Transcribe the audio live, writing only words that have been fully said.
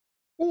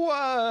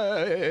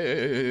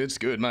What's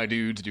good, my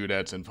dudes,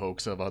 dudettes, and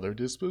folks of other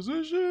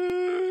dispositions?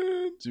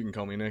 You can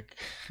call me Nick.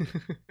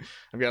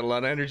 I've got a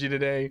lot of energy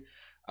today.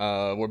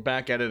 We're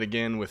back at it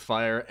again with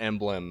Fire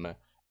Emblem.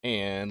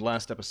 And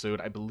last episode,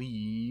 I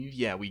believe,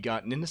 yeah, we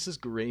got Ninnis'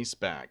 Grace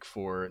back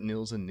for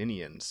Nils and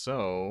Ninian.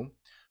 So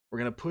we're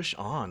gonna push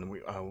on.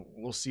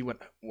 We'll see what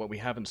we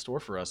have in store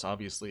for us.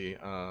 Obviously,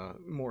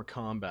 more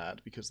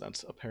combat, because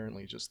that's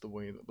apparently just the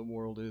way that the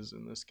world is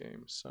in this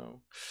game.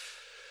 So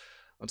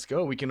let's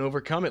go. We can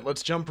overcome it.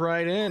 Let's jump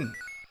right in.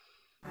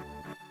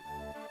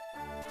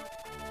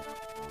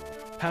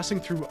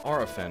 Passing through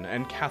Arafen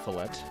and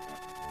Cathalet,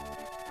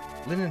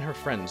 Lynn and her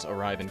friends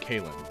arrive in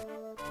Kalen.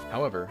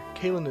 However,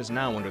 Kalen is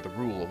now under the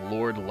rule of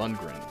Lord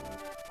Lundgren.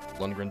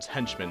 Lundgren's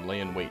henchmen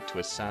lay in wait to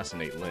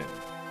assassinate Lynn.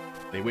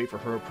 They wait for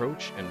her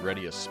approach and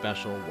ready a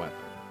special weapon.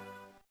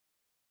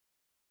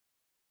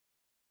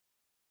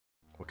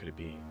 What could it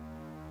be?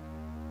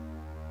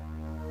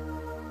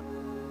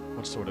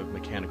 What sort of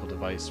mechanical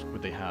device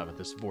would they have at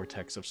this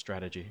vortex of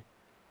strategy?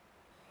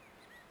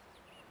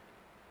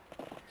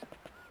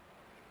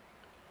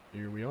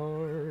 Here we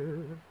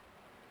are.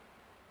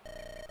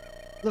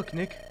 Look,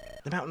 Nick.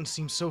 The mountain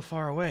seems so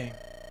far away.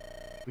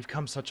 We've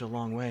come such a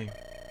long way.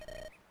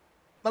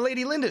 My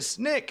Lady Lindis!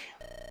 Nick!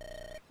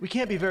 We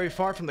can't be very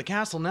far from the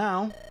castle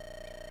now.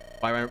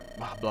 By my...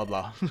 blah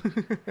blah.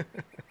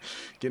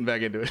 Getting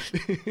back into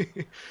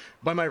it.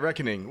 By my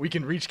reckoning, we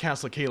can reach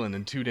Castle Kalen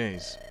in 2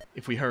 days,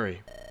 if we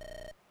hurry.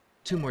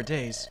 2 more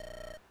days?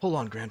 Hold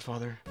on,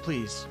 grandfather,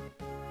 please.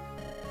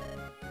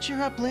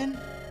 Cheer up, Lynn.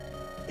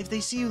 If they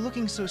see you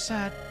looking so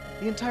sad,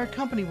 the entire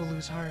company will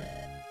lose heart.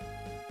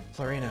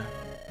 Florina,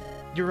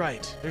 you're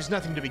right. There's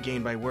nothing to be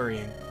gained by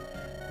worrying.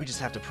 We just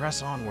have to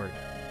press onward.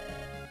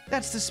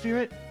 That's the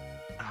spirit.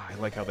 Oh, I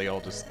like how they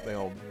all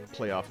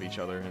play off each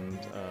other and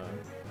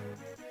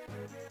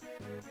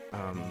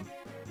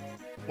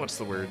what's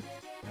the word?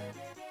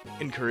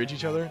 Encourage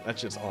each other?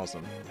 That's just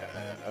awesome.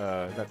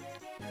 That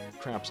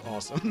crap's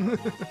awesome.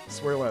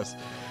 Swear less.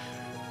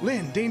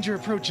 Lynn, danger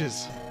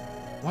approaches.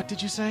 What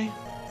did you say?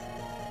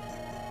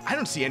 I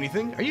don't see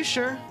anything. Are you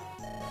sure?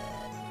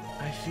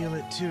 I feel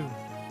it too.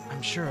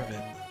 I'm sure of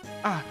it.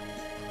 Ah,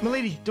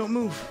 milady, don't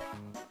move.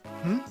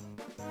 Hmm?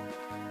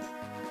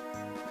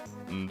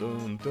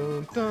 Dun,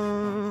 dun,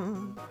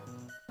 dun.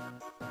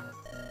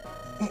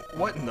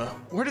 What in the...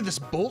 Where did this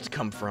bolt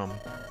come from?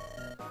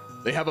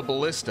 They have a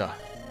ballista.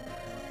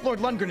 Lord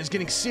Lundgren is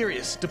getting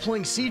serious.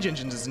 Deploying siege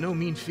engines is no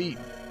mean feat.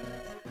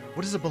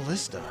 What is a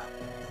ballista?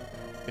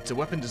 It's a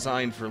weapon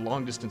designed for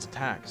long-distance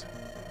attacks.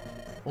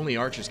 Only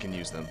archers can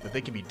use them, but they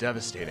can be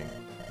devastating.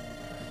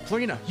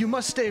 Florina, you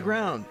must stay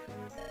aground.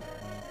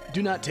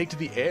 Do not take to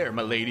the air,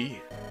 my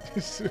lady.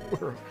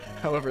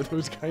 However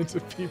those kinds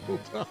of people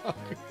talk.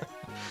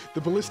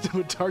 The ballista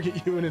would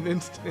target you in an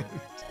instant.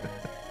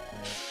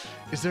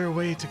 Is there a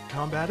way to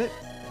combat it?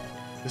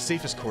 The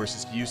safest course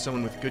is to use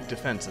someone with good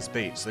defense as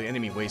bait, so the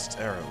enemy wastes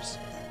arrows.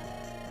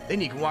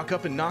 Then you can walk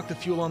up and knock the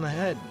fuel on the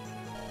head.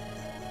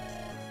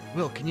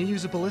 Will, can you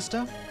use a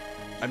ballista?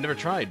 I've never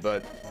tried,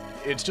 but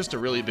it's just a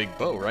really big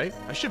bow, right?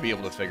 I should be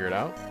able to figure it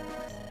out.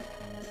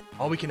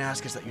 All we can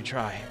ask is that you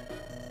try.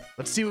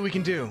 Let's see what we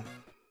can do.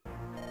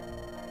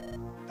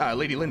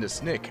 Lady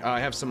Lindis, Nick, I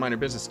have some minor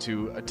business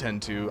to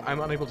attend to. I'm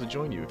unable to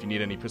join you. If you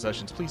need any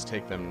possessions, please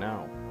take them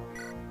now.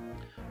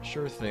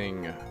 Sure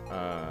thing,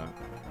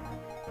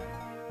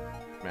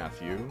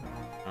 Matthew.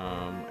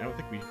 I don't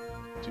think we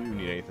do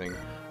need anything.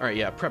 Alright,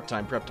 yeah, prep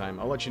time.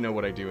 I'll let you know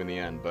what I do in the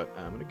end, but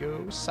I'm gonna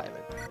go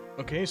silent.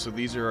 Okay, so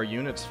these are our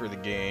units for the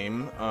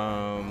game.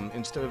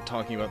 Instead of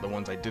talking about the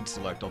ones I did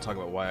select, I'll talk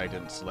about why I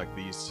didn't select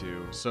these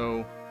two.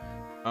 So,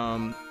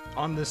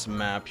 on this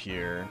map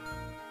here,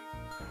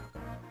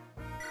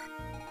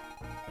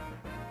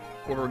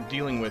 what we're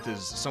dealing with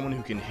is someone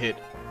who can hit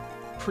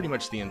pretty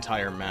much the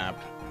entire map,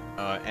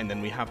 and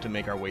then we have to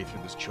make our way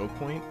through this choke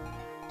point.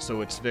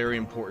 So it's very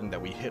important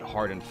that we hit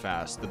hard and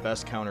fast. The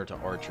best counter to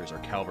archers are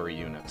cavalry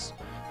units.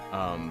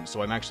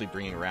 So I'm actually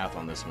bringing Wrath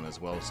on this one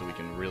as well, so we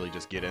can really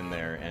just get in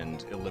there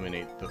and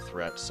eliminate the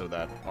threat so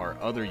that our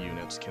other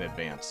units can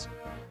advance.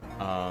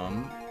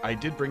 I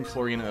did bring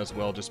Florina as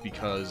well just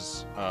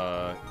because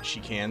she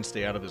can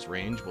stay out of his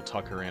range. We'll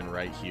tuck her in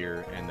right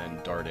here and then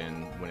dart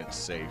in when it's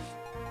safe.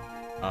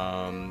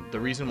 The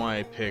reason why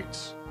I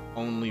picked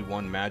only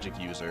one magic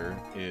user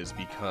is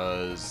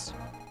because...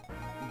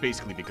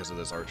 basically because of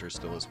this archer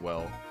still as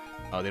well.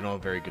 They don't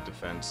have very good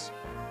defense,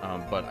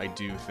 but I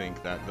do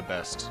think that the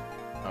best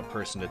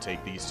person to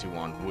take these two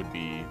on would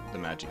be the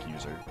magic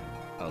user,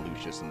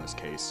 Lucius in this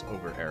case,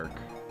 over Eric.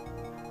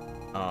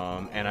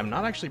 And I'm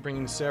not actually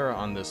bringing Sarah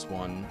on this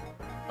one,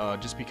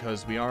 just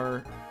because we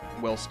are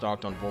well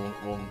stocked on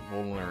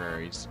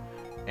vulneraries,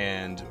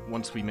 and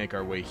once we make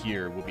our way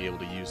here, we'll be able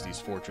to use these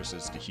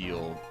fortresses to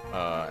heal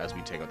as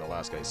we take out the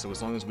last guy. So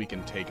as long as we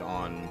can take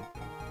on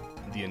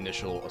the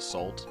initial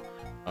assault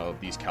of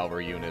these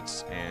cavalry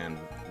units and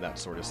that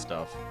sort of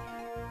stuff,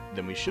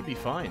 then we should be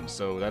fine.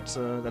 So that's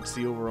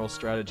the overall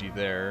strategy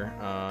there.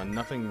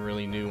 Nothing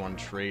really new on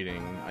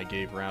trading. I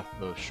gave Wrath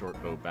the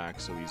short bow back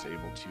so he's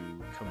able to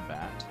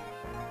combat.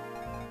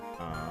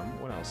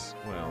 What else?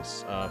 What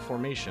else?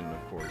 Formation,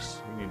 of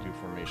course. We need to do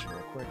formation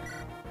real quick.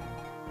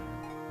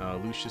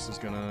 Lucius is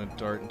gonna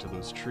dart into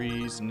those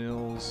trees.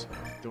 Nils,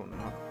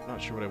 not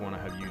sure what I want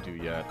to have you do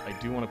yet. I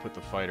do want to put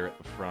the fighter at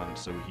the front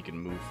so he can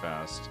move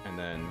fast, and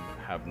then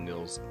have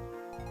Nils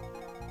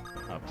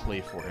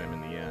play for him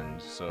in the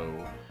end. So,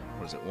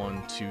 what is it?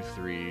 1, 2,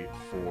 3,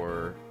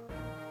 4.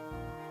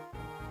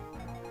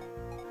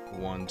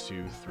 1,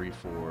 2, 3,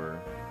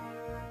 4.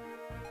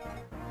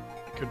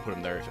 I could put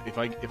him there. If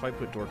I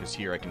put Dorcas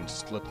here, I can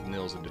slip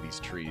Nils into these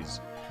trees,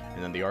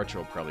 and then the archer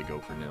will probably go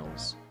for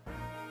Nils.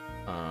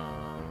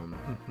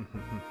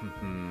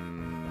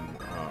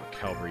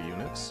 Cavalry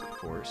units, of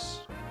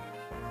course.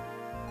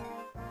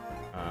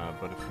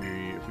 But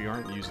if we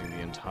aren't using the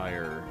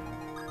entire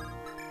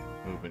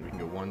movement, we can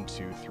go 1,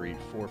 2, 3,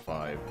 4,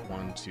 5.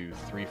 1, 2,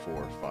 3,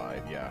 4,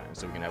 5. Yeah, and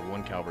so we can have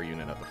one cavalry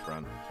unit at the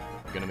front.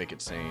 I'm gonna make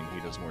it sane.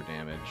 He does more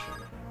damage.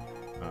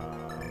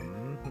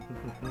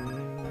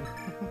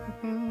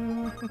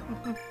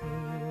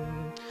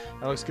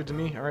 That looks good to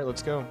me. All right,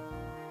 let's go.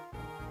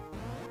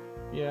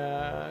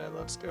 Yeah,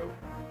 let's go.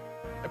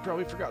 I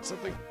probably forgot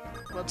something.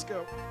 Let's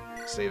go.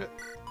 Save it.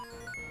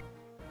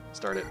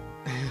 Start it.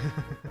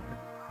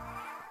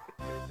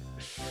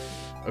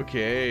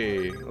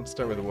 Okay, let's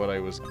start with what I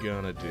was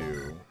gonna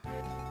do.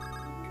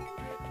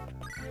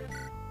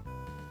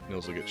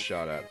 Nils will get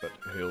shot at, but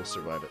he'll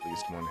survive at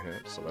least one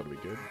hit, so that'll be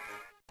good.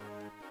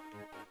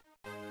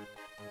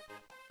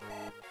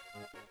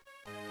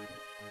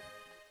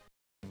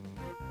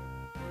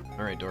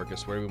 Alright,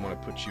 Dorcas, where do we want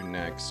to put you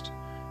next?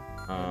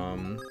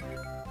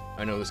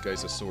 I know this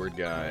guy's a sword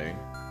guy,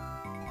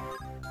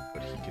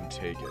 but he can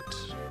take it.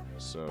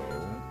 So,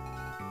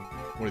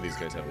 what do these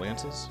guys have?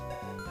 Lances?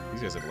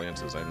 These guys have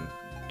lances. I'm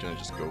gonna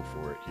just go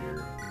for it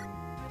here.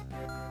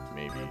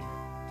 Maybe.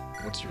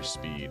 What's your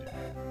speed?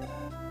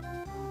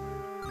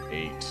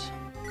 8.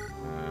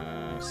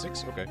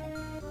 6? Okay.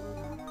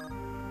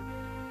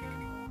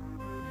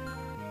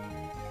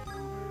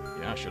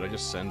 Yeah, should I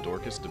just send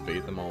Dorcas to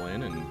bait them all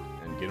in and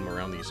get him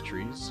around these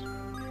trees?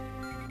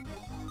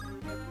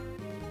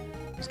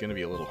 He's gonna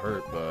be a little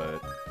hurt,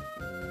 but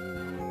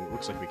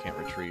looks like we can't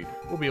retreat.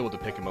 We'll be able to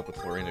pick him up with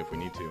Florina if we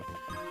need to.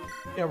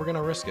 Yeah, we're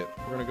gonna risk it.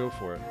 We're gonna go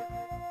for it.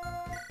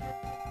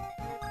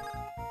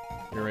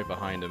 You're right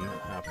behind him,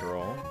 after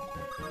all.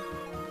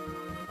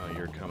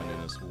 You're coming in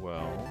as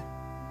well.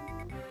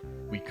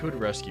 We could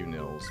rescue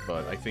Nils,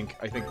 but I think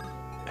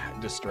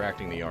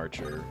distracting the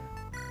archer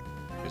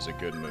is a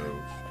good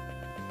move.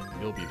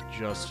 You'll be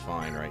just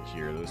fine right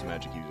here. Those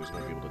magic users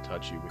won't be able to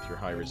touch you with your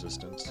high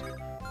resistance.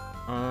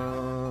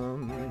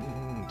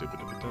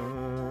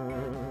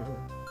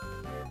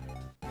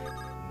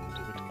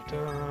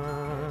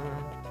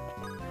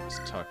 Let's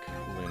tuck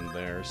Lynn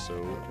there, so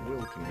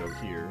Will can go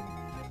here.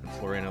 And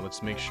Florina,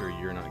 let's make sure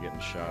you're not getting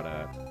shot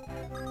at.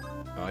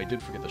 I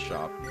did forget the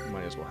shop.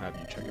 Might as well have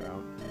you check it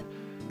out.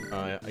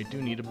 I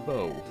do need a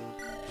bow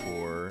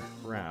for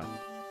Wrath.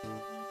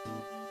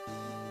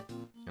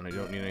 And I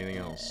don't need anything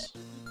else.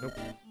 Nope.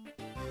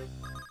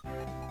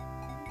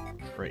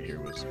 Right here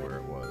was where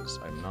it was.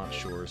 I'm not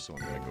sure, so I'm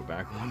gonna go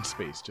back one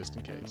space just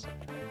in case.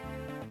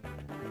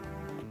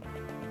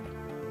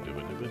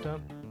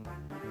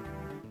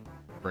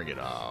 Bring it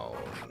on.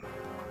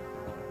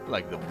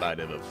 Like the bite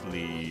of a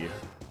flea.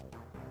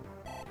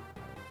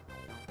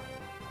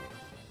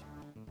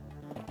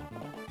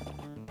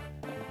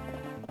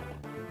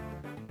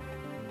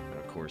 And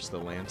of course, the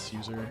lance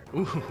user.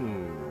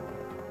 Ooh!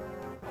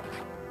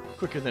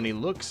 Quicker than he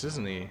looks,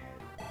 isn't he?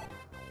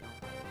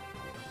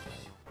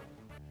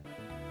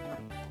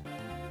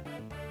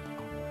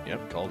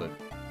 Yep, called it.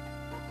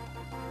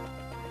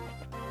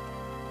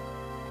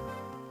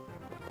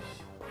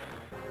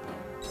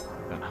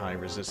 That high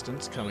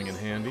resistance coming in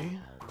handy.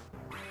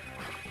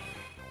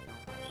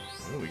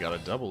 Ooh, we got a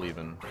double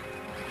even.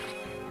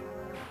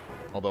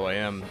 Although I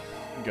am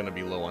gonna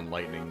be low on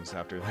lightnings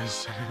after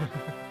this.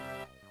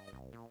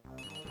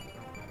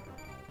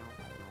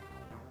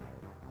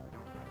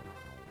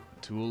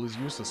 Tool is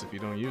useless if you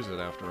don't use it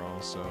after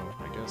all, so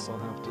I guess I'll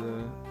have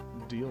to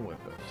deal with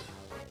it.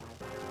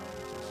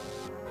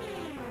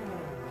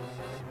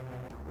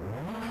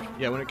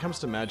 Yeah, when it comes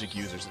to magic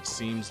users, it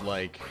seems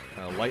like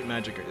light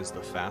magic is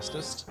the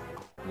fastest,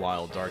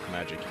 while dark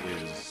magic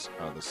is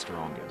the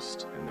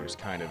strongest, and there's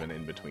kind of an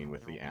in-between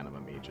with the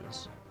anima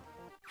mages.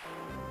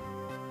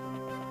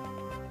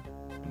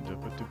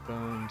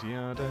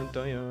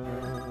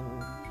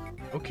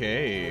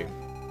 Okay,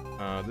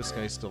 this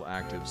guy's still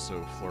active,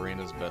 so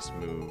Florina's best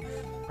move,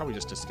 probably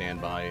just to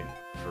stand by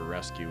for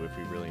rescue if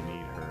we really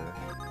need her.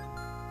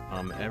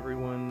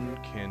 Everyone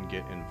can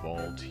get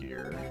involved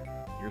here.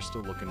 You're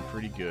still looking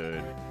pretty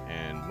good,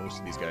 and most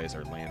of these guys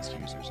are lance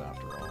users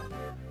after all.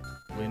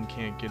 Lynn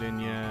can't get in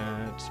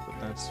yet, but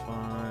that's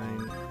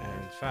fine.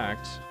 And in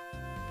fact,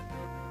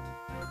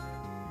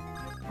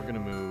 we're gonna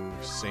move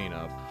Sane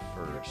up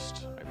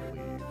first, I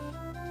believe.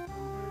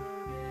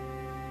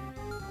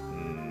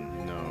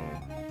 No.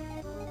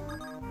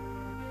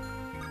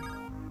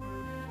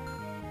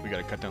 We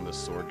gotta cut down the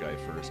sword guy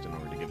first in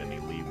order to get any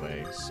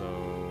leeway,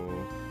 so...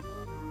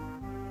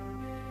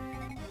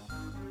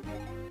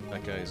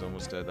 That guy's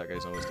almost dead, that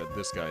guy's almost dead,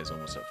 this guy's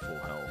almost at full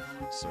health.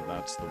 So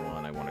that's the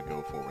one I want to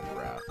go for with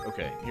Wrath.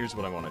 Okay, here's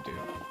what I want to do.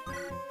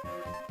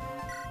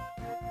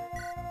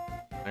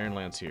 Iron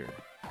Lance here.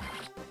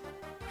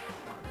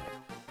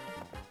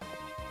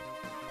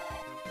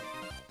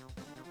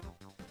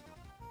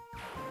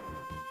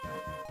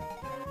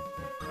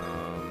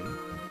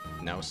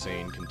 Now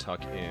Sane can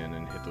tuck in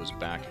and hit those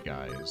back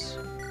guys.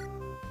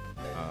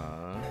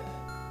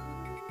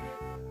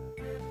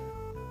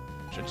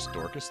 Should I just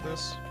Dorcas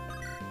this?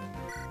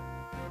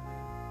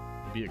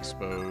 Be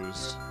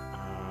exposed.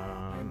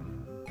 How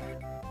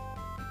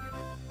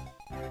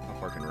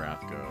far can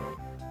Wrath go?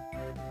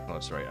 Oh,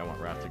 that's right. I want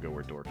Wrath to go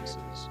where Dorcas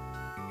is.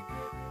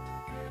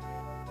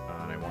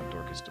 And I want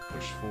Dorcas to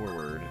push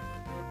forward.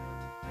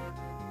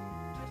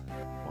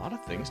 A lot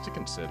of things to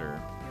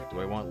consider. Do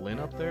I want Lyn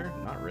up there?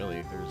 Not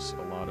really. There's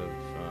a lot of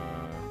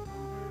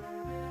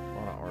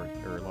art,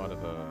 or a lot of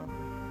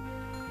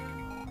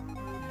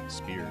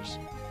spears.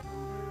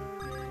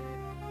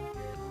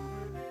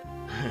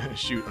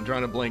 Shoot, I'm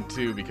drawing a blank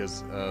too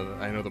because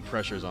I know the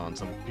pressure's on.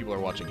 Some people are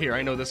watching. Here,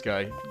 I know this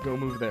guy. Go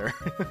move there.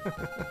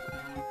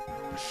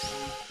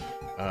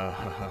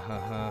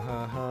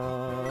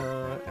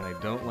 And I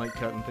don't like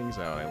cutting things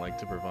out. I like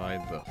to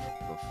provide the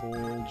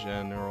full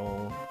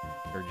general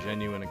or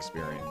genuine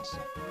experience.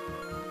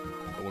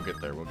 But we'll get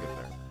there. We'll get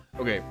there.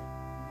 Okay.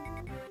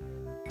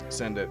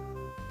 Send it.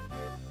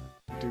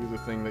 Do the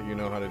thing that you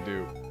know how to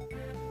do.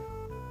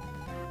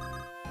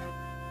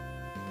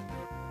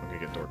 Okay,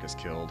 get Dorcas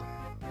killed.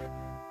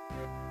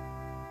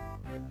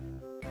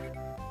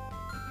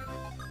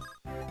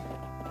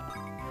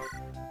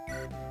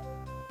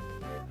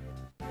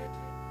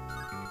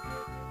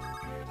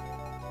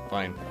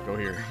 Fine, go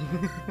here.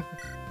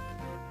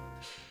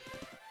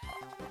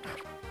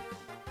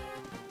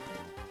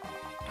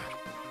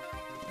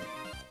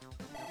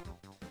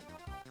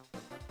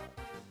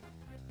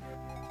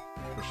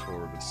 Push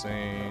forward with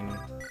Sane.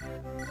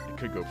 You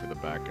could go for the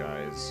back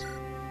guys.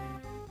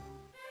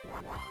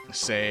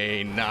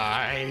 Say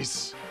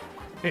nice!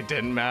 It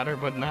didn't matter,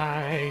 but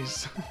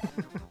nice!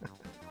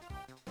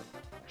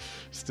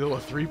 Still a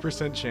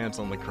 3% chance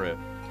on the crit.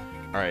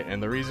 Alright,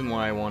 and the reason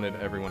why I wanted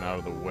everyone out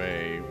of the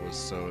way was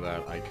so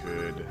that I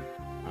could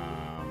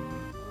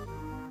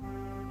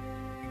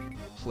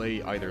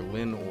play either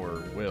Lyn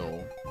or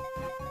Will.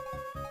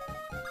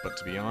 But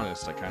to be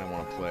honest, I kind of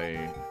want to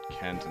play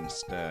Kent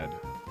instead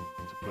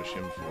to push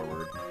him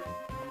forward.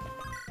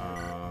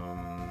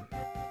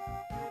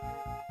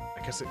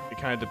 I guess it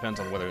kind of depends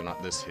on whether or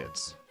not this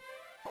hits.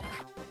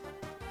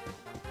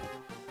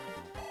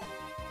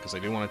 Because I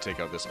do want to take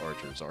out this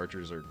archers.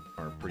 Archers are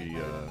pretty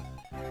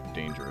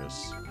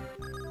dangerous.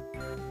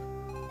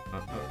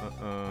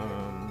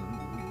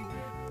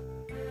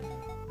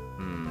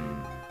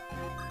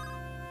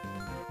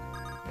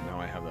 And now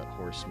I have that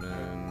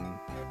horseman.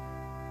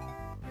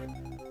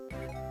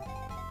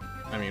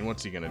 I mean,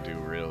 what's he gonna do,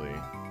 really?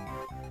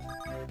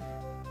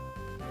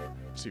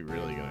 What's he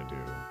really gonna do?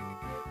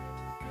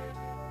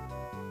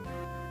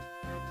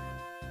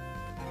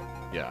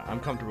 Yeah, I'm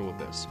comfortable with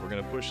this. We're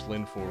gonna push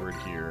Lyn forward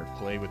here,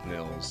 play with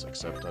Nils,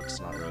 except that's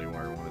not really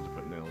where I wanted to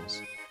put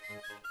Nils.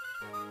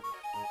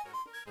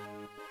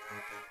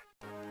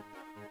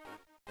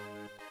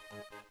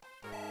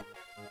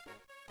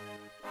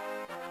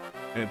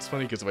 And it's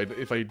funny because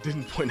if I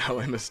didn't point out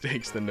my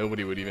mistakes, then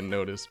nobody would even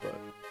notice, but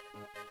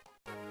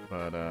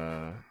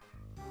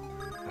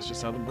that's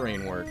just how the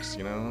brain works,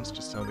 you know? It's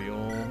just how the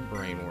old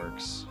brain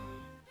works.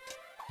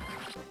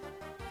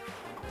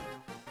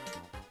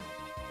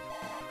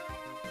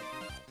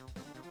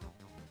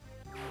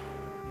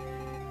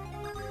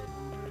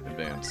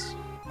 Advance.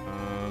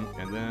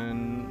 And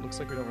then looks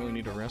like we don't really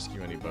need to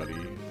rescue anybody,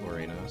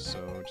 Lorena, so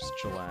just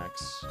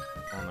chillax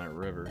on that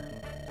river.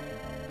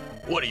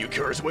 What are you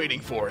curs waiting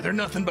for? They're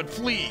nothing but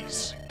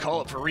fleas!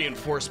 Call up for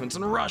reinforcements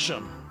and rush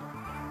them!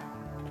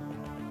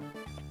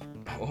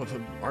 Oh,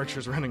 the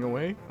archer's running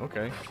away?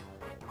 Okay.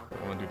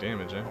 I want to do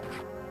damage, eh?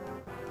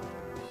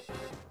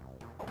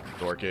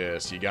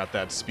 Dorcas, you got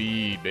that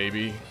speed,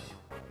 baby.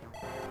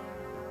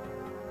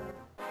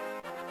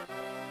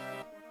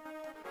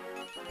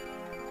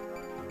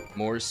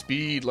 More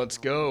speed, let's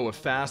go. A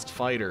fast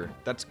fighter.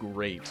 That's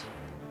great.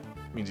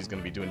 Means he's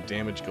gonna be doing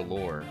damage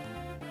galore.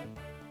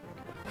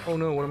 Oh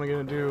no, what am I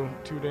gonna do?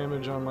 2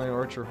 damage on my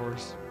archer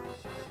horse.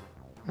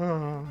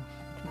 Oh.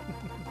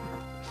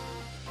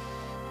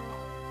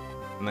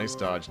 Nice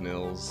dodge,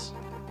 Nils.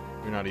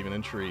 You're not even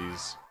in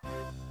trees.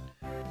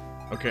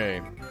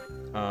 Okay.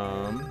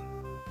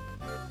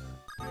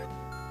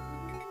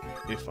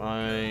 If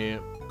I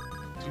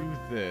do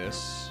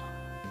this...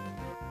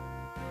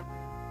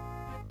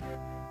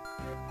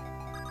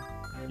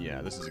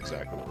 Yeah, this is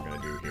exactly what we're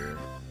gonna do here.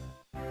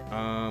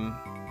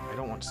 I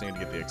don't want not saying to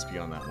get the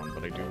XP on that one,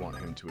 but I do want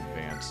him to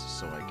advance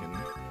so I can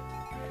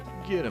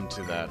get him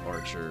to that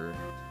archer.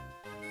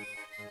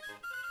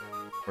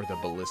 Or the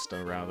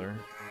ballista, rather.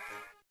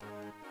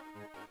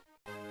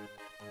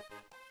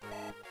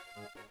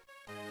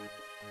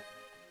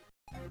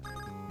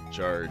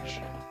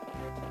 Charge.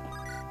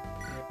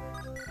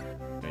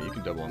 Yeah, you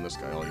can double on this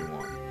guy all you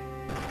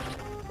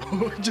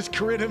want. Just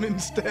crit him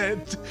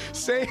instead!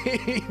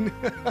 Sane!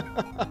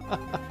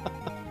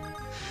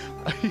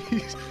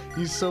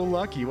 he's so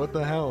lucky, what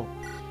the hell?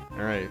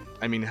 Alright,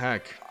 I mean,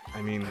 heck.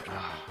 I mean...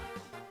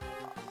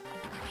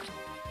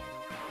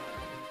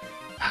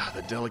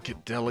 the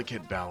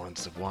delicate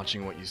balance of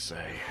watching what you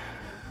say.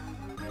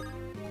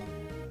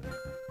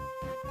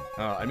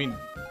 I mean,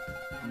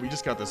 we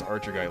just got this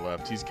archer guy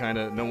left. He's kind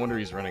of... No wonder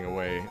he's running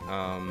away.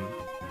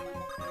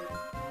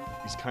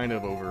 He's kind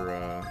of over,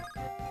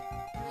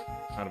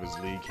 out of his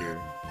league here.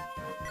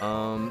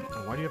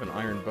 Why do you have an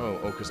iron bow?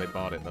 Oh, because I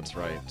bought it, that's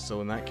right. So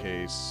in that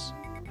case...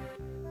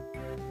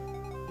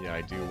 Yeah,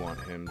 I do want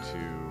him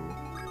to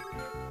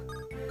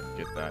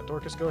get that.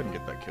 Dorcas, go ahead and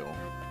get that kill.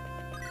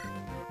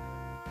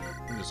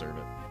 You deserve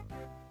it.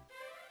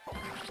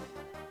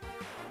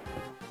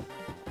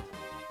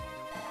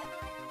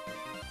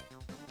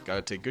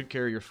 Gotta take good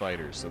care of your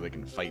fighters so they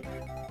can fight.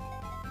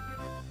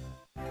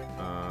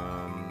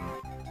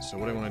 So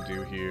what I want to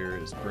do here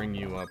is bring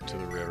you up to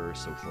the river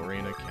so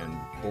Florina can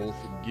both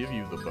give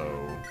you the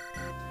bow.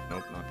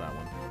 Nope, not that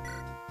one.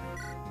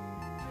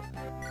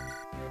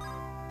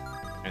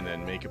 And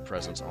then make a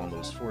presence on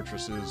those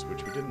fortresses,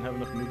 which we didn't have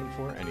enough movement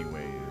for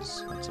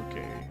anyways. That's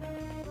okay.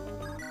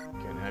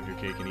 Can't have your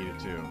cake and eat it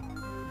too.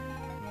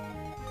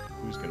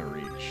 Who's gonna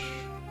reach?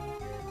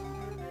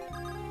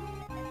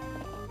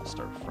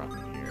 Start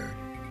fronting here.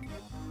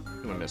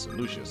 Who am I missing?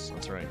 Lucius,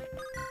 that's right.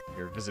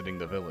 You're visiting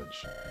the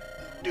village.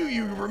 Do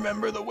you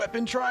remember the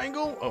weapon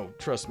triangle? Oh,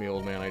 trust me,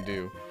 old man, I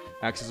do.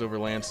 Axes over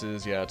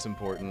lances, yeah, it's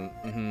important.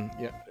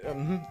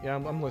 Yeah,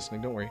 I'm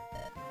listening, don't worry.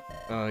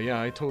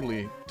 Yeah, I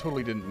totally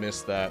didn't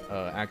miss that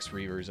axe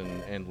reavers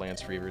and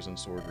lance reavers and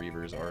sword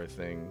reavers are a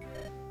thing.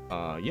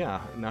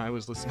 Yeah, no, I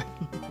was listening.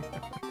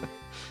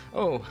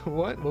 Oh,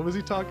 what? What was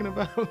he talking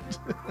about?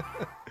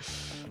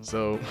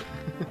 So,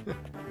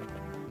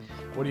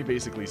 what he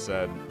basically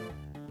said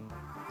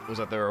was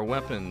that there are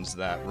weapons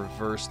that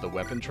reverse the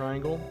weapon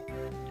triangle.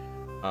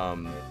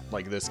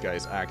 Like this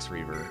guy's axe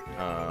reaver,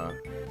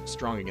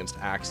 strong against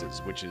axes,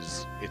 which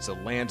is, it's a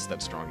lance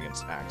that's strong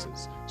against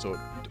axes. So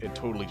it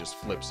totally just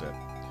flips it.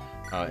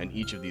 And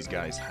each of these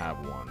guys have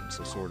one.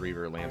 So sword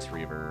reaver, lance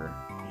reaver,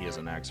 he has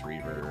an axe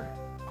reaver.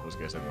 Those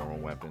guys have normal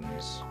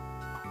weapons.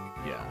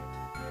 Yeah.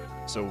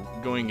 So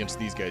going against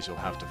these guys, you'll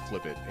have to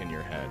flip it in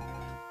your head.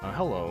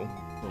 Hello,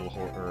 little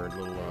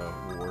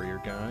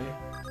warrior guy.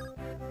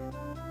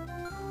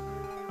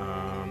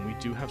 We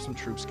do have some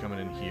troops coming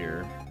in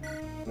here.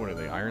 What are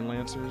they, Iron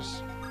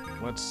Lancers?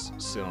 Let's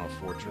sit on a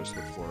fortress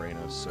with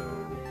Florina so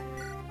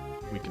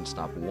we can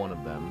stop one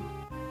of them.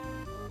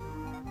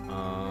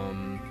 I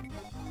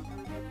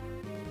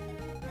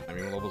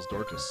mean, what level's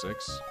Dorcas?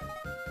 6?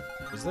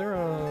 Is there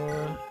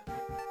a...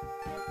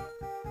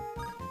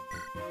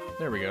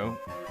 There we go.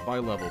 By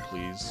level,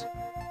 please.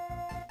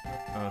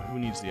 Who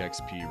needs the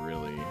XP,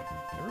 really?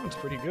 Everyone's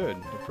pretty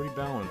good. They're pretty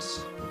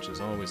balanced, which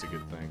is always a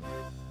good thing.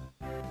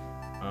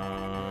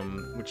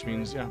 Which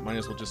means, yeah, might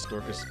as well just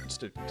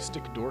stick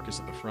Dorcas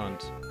at the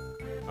front,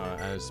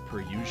 as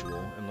per usual,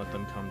 and let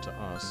them come to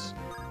us.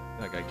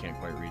 That guy can't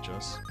quite reach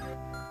us.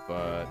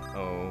 But,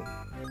 oh,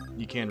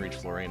 you can reach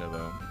Florina,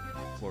 though.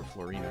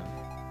 Florina.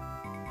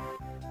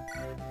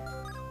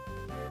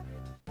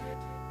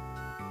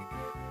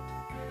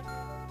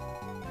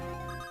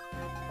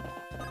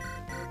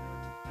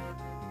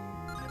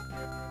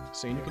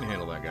 Sane, you can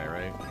handle that guy,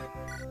 right?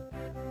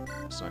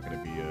 It's not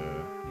gonna be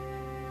a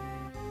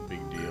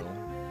big deal.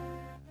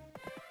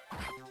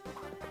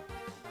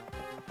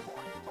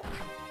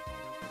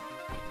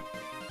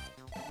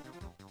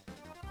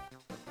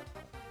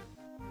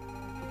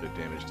 A bit of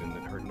damage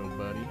didn't hurt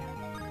nobody.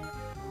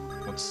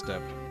 Let's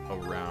step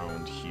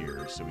around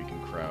here so we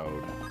can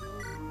crowd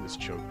this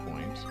choke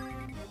point.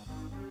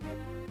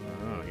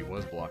 Oh, he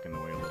was blocking the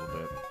way a little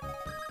bit.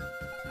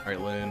 Alright,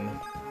 Lynn.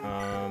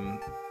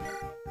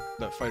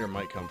 That fighter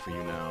might come for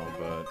you now,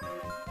 but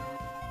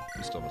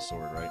you still have a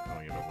sword, right?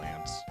 Oh, you have a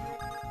lance.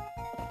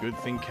 Good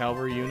thing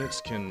cavalry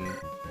units can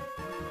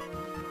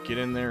get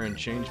in there and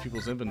change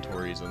people's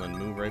inventories and then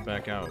move right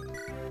back out.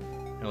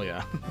 Hell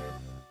yeah.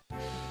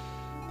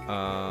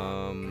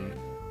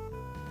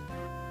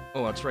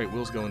 Oh, that's right,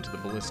 Will's going to the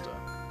Ballista,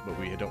 but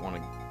we don't want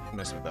to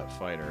mess with that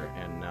fighter,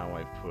 and now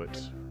I've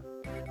put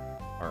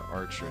our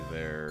archer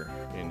there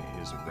in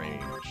his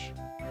range.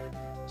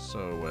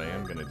 So what I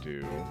am going to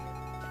do...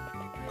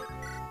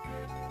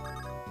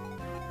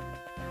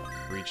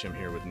 reach him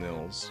here with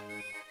Nils.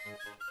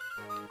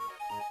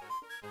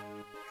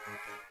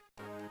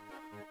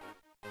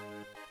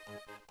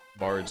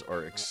 Bards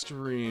are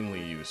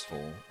extremely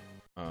useful,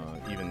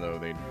 even though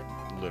they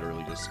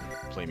literally just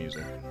play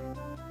music.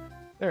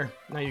 There,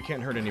 now you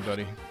can't hurt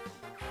anybody.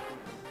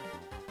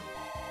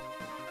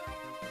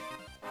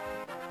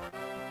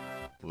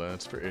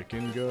 let's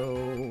frickin'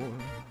 go.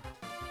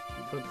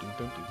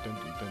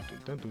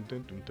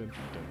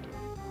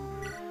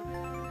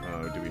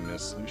 Oh, do we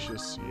miss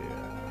Lucius?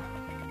 Yeah.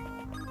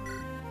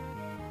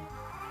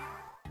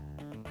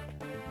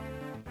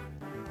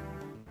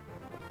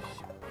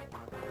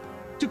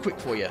 Too quick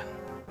for you.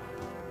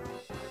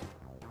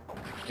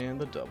 And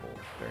the double.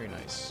 Very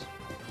nice.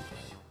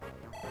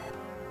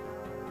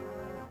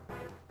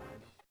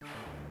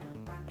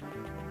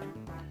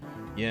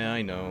 Yeah,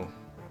 I know.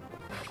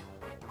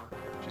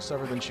 She's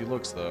tougher than she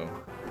looks, though.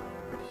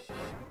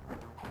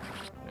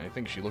 I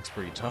think she looks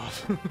pretty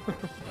tough.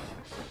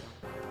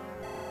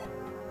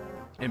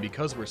 And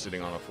because we're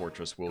sitting on a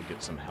fortress, we'll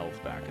get some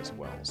health back as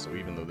well. So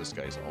even though this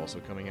guy's also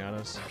coming at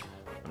us,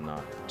 I'm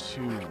not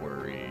too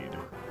worried.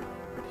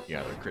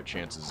 Yeah, their crit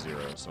chance is 0,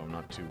 so I'm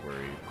not too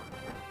worried.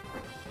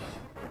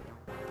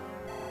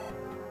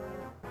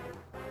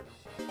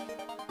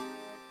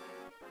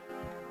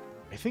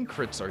 I think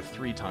crits are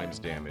 3 times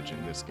damage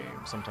in this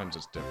game. Sometimes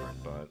it's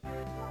different, but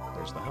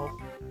there's the health.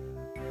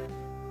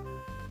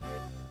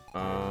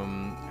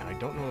 And I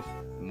don't know if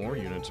more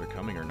units are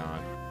coming or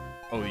not.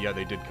 Oh yeah,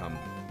 they did come,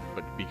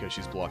 but because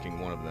she's blocking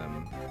one of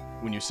them.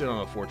 When you sit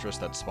on a fortress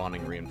that's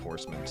spawning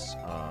reinforcements,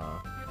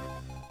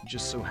 it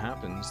just so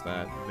happens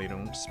that they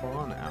don't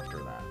spawn after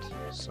that,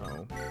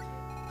 so...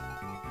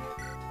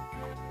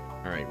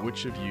 Alright,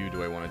 which of you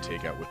do I want to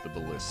take out with the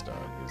Ballista,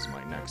 is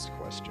my next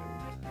question.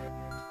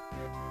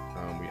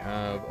 We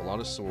have a lot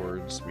of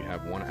swords, we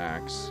have 1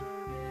 axe,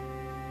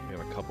 we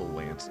have a couple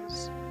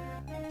lances.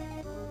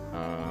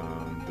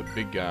 The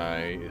big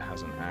guy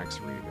has an axe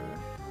reaver,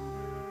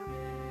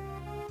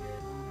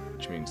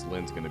 which means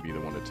Lynn's going to be the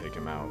one to take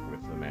him out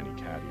with the Mani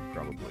Caddy,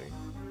 probably.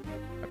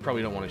 I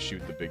probably don't want to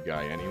shoot the big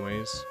guy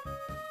anyways.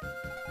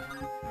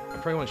 I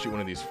probably want to shoot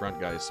one of these front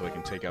guys so I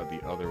can take out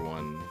the other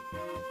one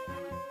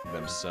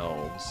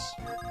themselves.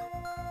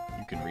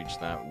 You can reach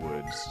that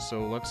woods.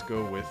 So let's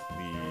go with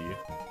the...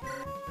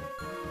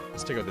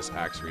 Let's take out this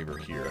Axe Reaver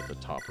here at the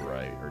top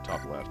right, or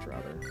top left,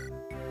 rather.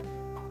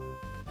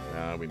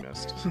 We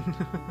missed.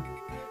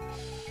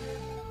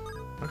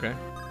 Okay.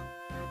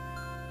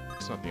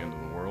 It's not the end of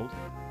the world.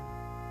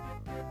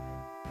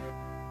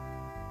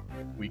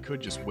 We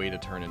could just wait a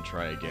turn and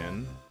try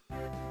again.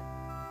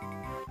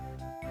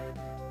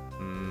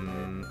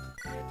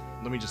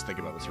 Let me just think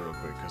about this real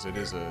quick, because it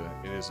is a...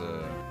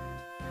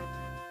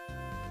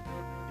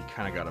 You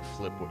kind of gotta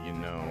flip what you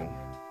know.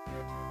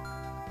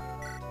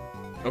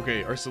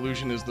 Okay, our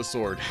solution is the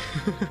sword.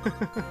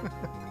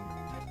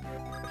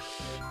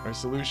 Our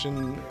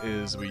solution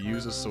is we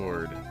use a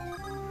sword.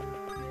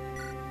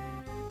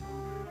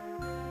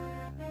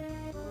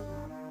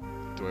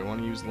 Do I want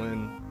to use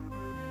Lynn?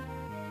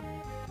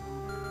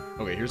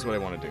 Okay, here's what I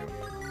want to do.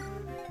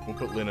 We'll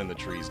put Lynn in the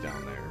trees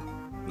down there.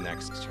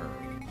 Next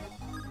turn.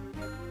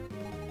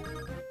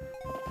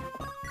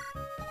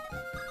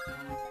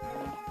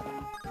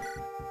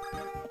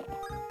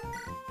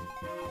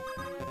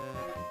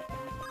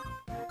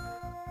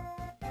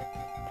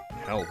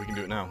 Hell, we can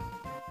do it now.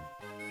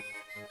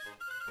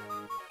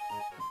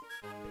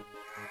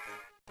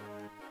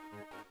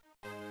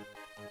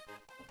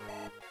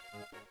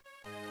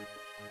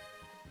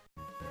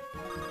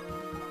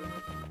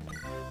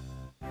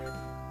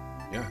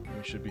 Yeah,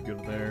 we should be good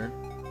there.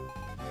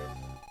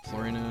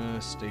 Florina,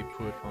 stay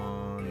put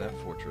on that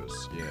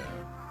fortress. Yeah.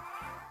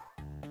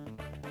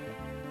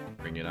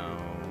 Bring it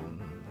on.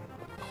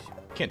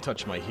 Can't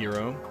touch my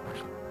hero.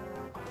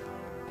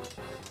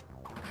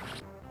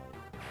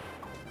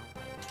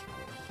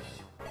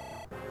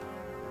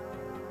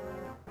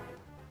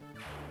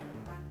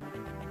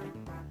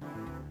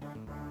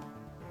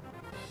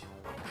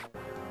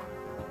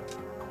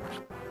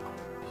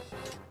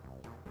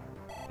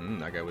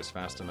 That guy was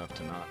fast enough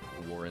to not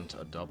warrant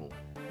a double.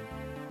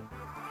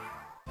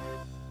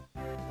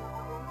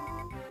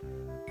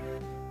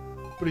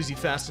 But is he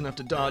fast enough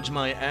to dodge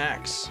my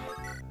axe?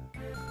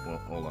 Well,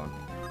 hold on.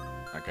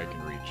 That guy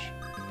can reach.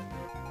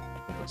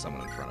 We'll put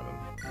someone in front of him.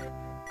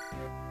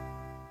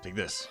 Take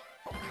this.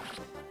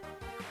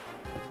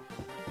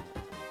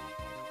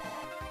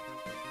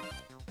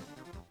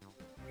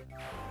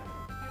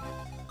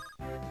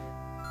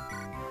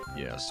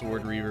 Yeah,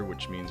 Sword Reaver,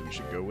 which means we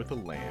should go with a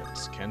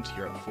lance. Kent,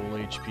 you're at full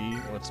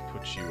HP. Let's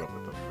put you up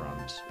at the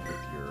front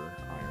with your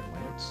Iron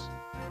Lance.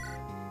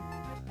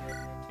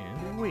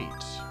 And wait.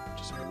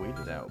 Just wait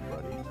it out,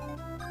 buddy.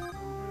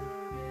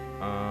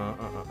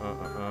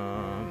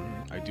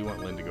 I do want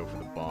Lynn to go for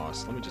the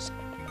boss. Let me just...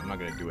 I'm not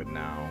going to do it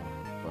now,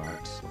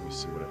 but let me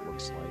see what it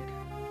looks like.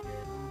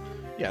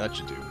 Yeah, that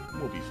should do.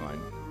 We'll be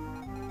fine.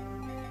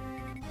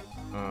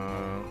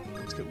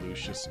 Let's get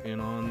Lucius in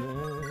on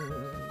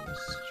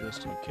this,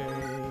 just in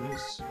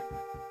case.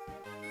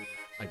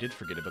 I did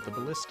forget about the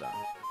Ballista.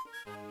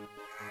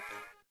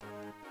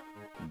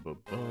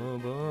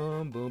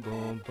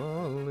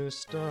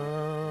 Ballista. A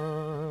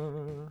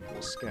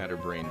little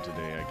scatterbrain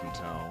today, I can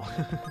tell.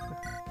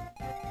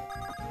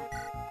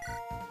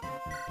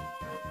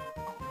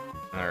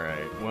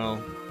 Alright,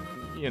 well,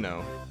 you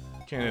know,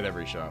 can't hit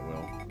every shot,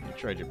 Will. You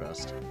tried your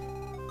best.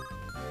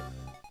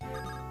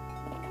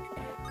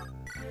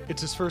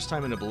 It's his first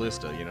time in a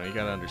Ballista, you know, you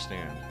gotta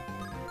understand.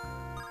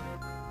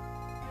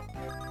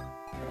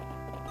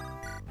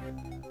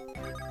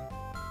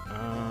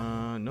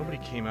 Nobody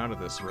came out of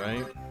this,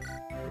 right?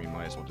 We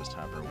might as well just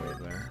have her wave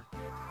there.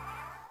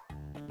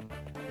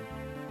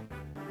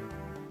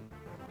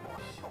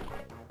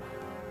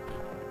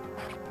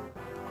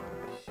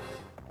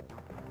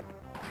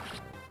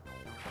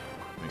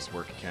 Nice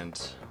work,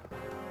 Kent.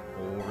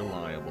 Oh,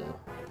 reliable.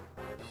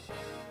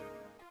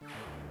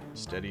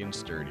 Steady and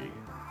sturdy.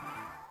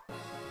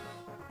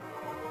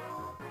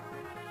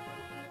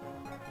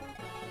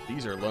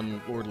 These are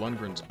Lord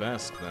Lundgren's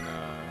best, then,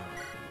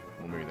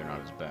 well, maybe they're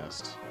not his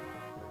best.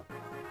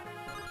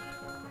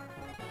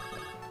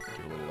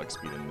 Get a little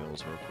XP to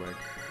Nils real quick.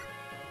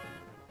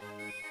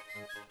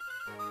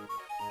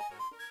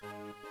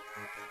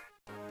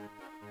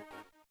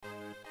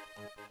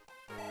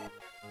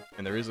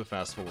 And there is a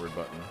fast forward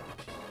button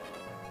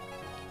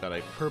that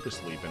I've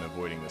purposely been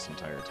avoiding this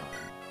entire time.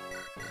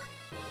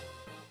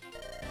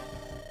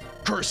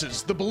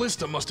 Curses! The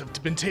Ballista must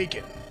have been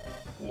taken!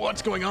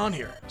 What's going on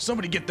here?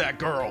 Somebody get that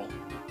girl!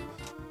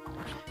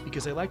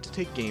 Because I like to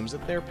take games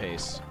at their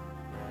pace.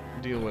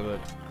 Deal with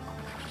it.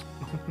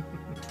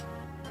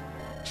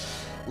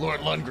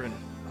 Lord Lundgren,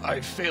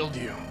 I've failed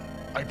you.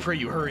 I pray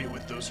you hurry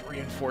with those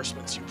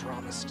reinforcements you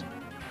promised.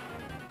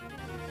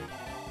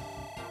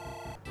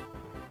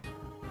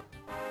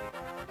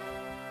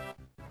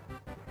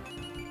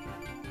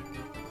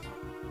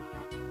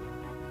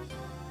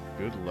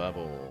 Good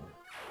level.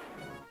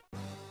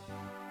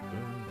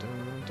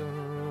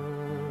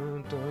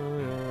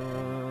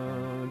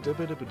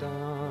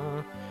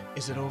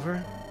 Is it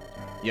over?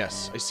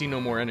 Yes, I see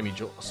no more enemy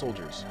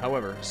soldiers.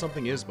 However,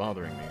 something is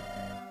bothering me.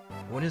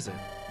 What is it?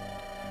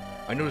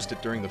 I noticed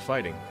it during the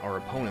fighting. Our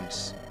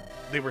opponents,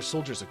 they were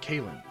soldiers of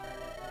Kalen.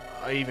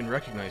 I even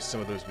recognized some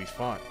of those we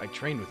fought. I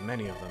trained with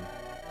many of them.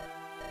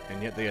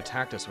 And yet they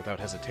attacked us without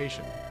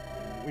hesitation.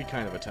 We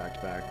kind of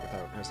attacked back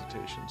without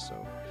hesitation,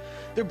 so...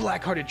 They're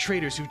black-hearted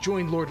traitors who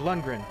joined Lord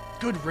Lundgren.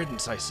 Good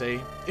riddance, I say.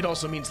 It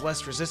also means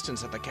less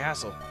resistance at the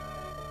castle.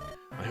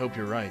 I hope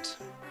you're right.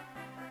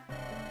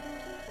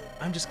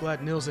 I'm just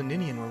glad Nils and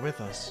Ninian were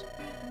with us.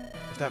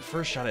 If that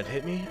first shot had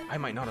hit me, I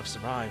might not have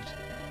survived.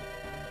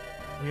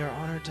 We are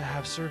honored to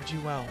have served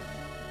you well.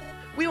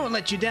 We won't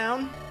let you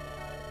down!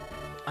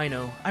 I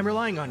know. I'm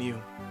relying on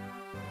you.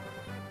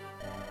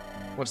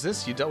 What's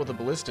this? You dealt with a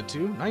Ballista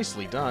too?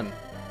 Nicely done.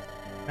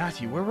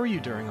 Matthew, where were you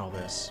during all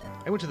this?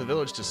 I went to the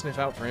village to sniff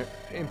out for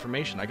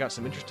information. I got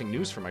some interesting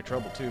news for my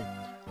trouble too.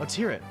 Let's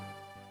hear it.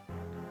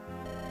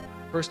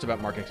 First,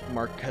 about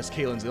Marquess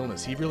Kalen's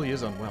illness. He really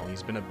is unwell.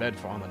 He's been in bed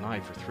on the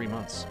night for 3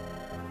 months.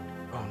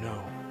 Oh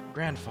no.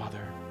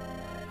 Grandfather.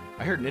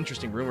 I heard an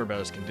interesting rumor about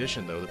his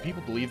condition, though. The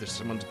people believe that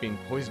someone's being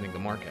poisoning the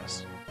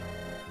Marquess.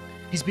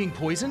 He's being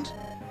poisoned?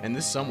 And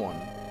this someone,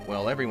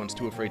 well, everyone's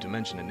too afraid to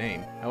mention a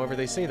name. However,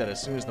 they say that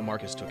as soon as the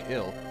Marquess took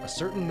ill, a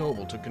certain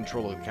noble took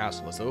control of the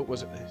castle as though it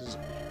was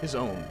his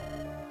own.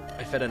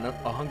 I fed a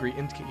hungry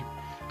innkeeper...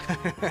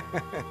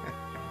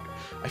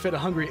 I fed a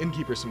hungry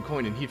innkeeper some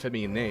coin and he fed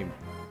me a name.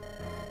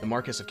 The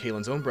Marquess of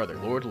Kalen's own brother,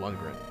 Lord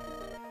Lundgren.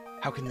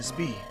 How can this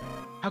be?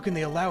 How can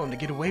they allow him to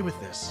get away with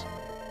this?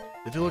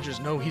 The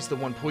villagers know he's the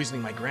one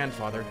poisoning my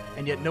grandfather,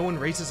 and yet no one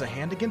raises a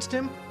hand against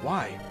him?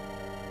 Why?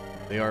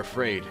 They are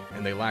afraid,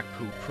 and they lack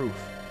proof.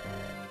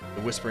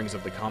 The whisperings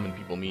of the common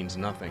people means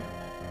nothing.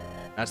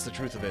 That's the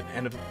truth of it,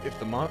 and if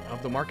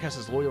the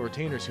Marquess's loyal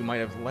retainers who might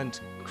have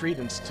lent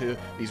credence to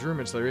these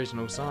rumors, there is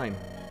no sign.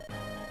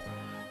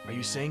 Are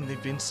you saying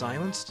they've been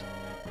silenced?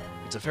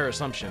 It's a fair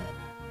assumption.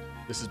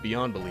 This is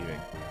beyond believing.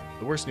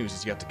 The worst news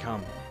is yet to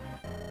come.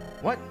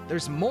 What?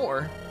 There's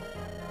more?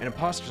 An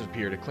impostor has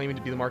appeared, claiming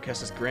to be the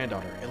Marquess's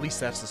granddaughter. At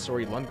least that's the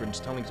story Lundgren's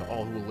telling to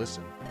all who will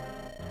listen.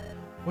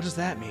 What does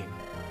that mean?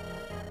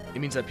 It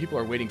means that people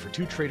are waiting for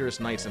 2 traitorous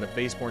knights and a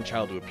base-born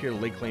child to appear to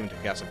lay claim to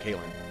Castle Kalen.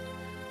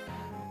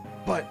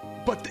 But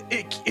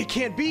it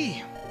can't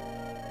be!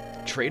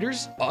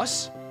 Traitors?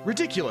 Us?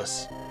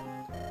 Ridiculous!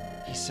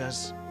 He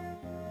says,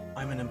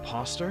 I'm an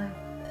impostor?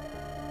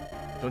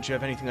 Don't you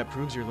have anything that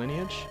proves your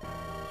lineage?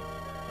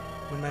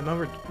 When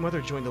my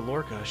mother joined the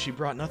Lorca, she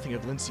brought nothing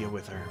of Lincia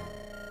with her.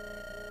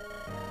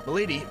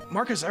 Milady,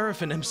 Marcus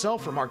Arafin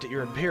himself remarked at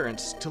your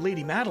appearance to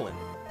Lady Madeline.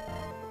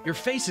 Your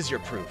face is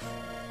your proof.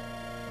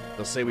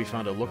 They'll say we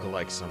found a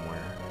look-alike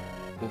somewhere.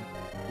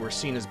 We're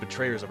seen as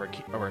betrayers of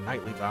our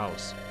knightly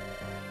vows.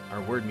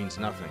 Our word means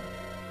nothing.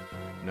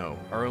 No,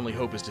 our only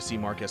hope is to see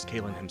Marquess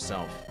Kalen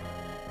himself.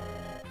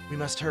 We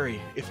must hurry.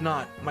 If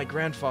not, my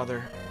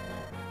grandfather...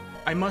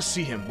 I must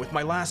see him, with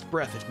my last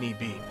breath if need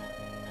be.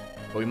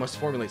 But we must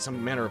formulate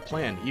some manner of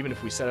plan, even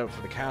if we set out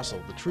for the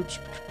castle. The troops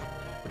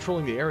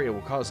patrolling the area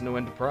will cause no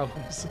end of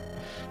problems.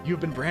 You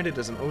have been branded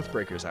as an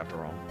oathbreakers,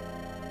 after all.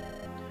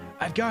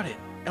 I've got it,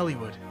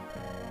 Eliwood.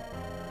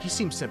 He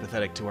seems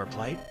sympathetic to our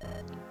plight.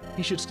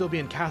 He should still be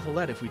in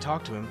Cathalet if we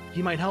talk to him.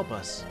 He might help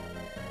us.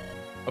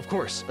 Of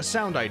course, a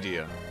sound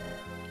idea.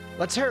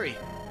 Let's hurry!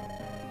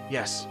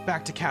 Yes,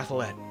 back to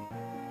Cathalet.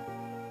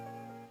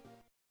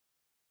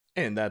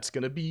 And that's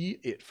going to be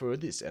it for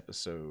this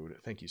episode.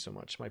 Thank you so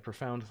much. My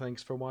profound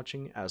thanks for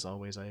watching. As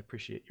always, I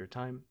appreciate your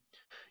time.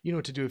 You know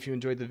what to do if you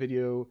enjoyed the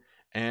video.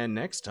 And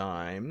next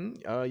time,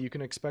 you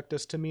can expect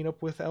us to meet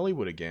up with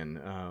Elliewood again.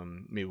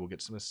 Maybe we'll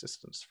get some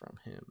assistance from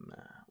him.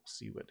 We'll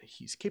see what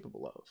he's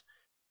capable of.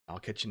 I'll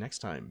catch you next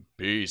time.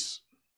 Peace.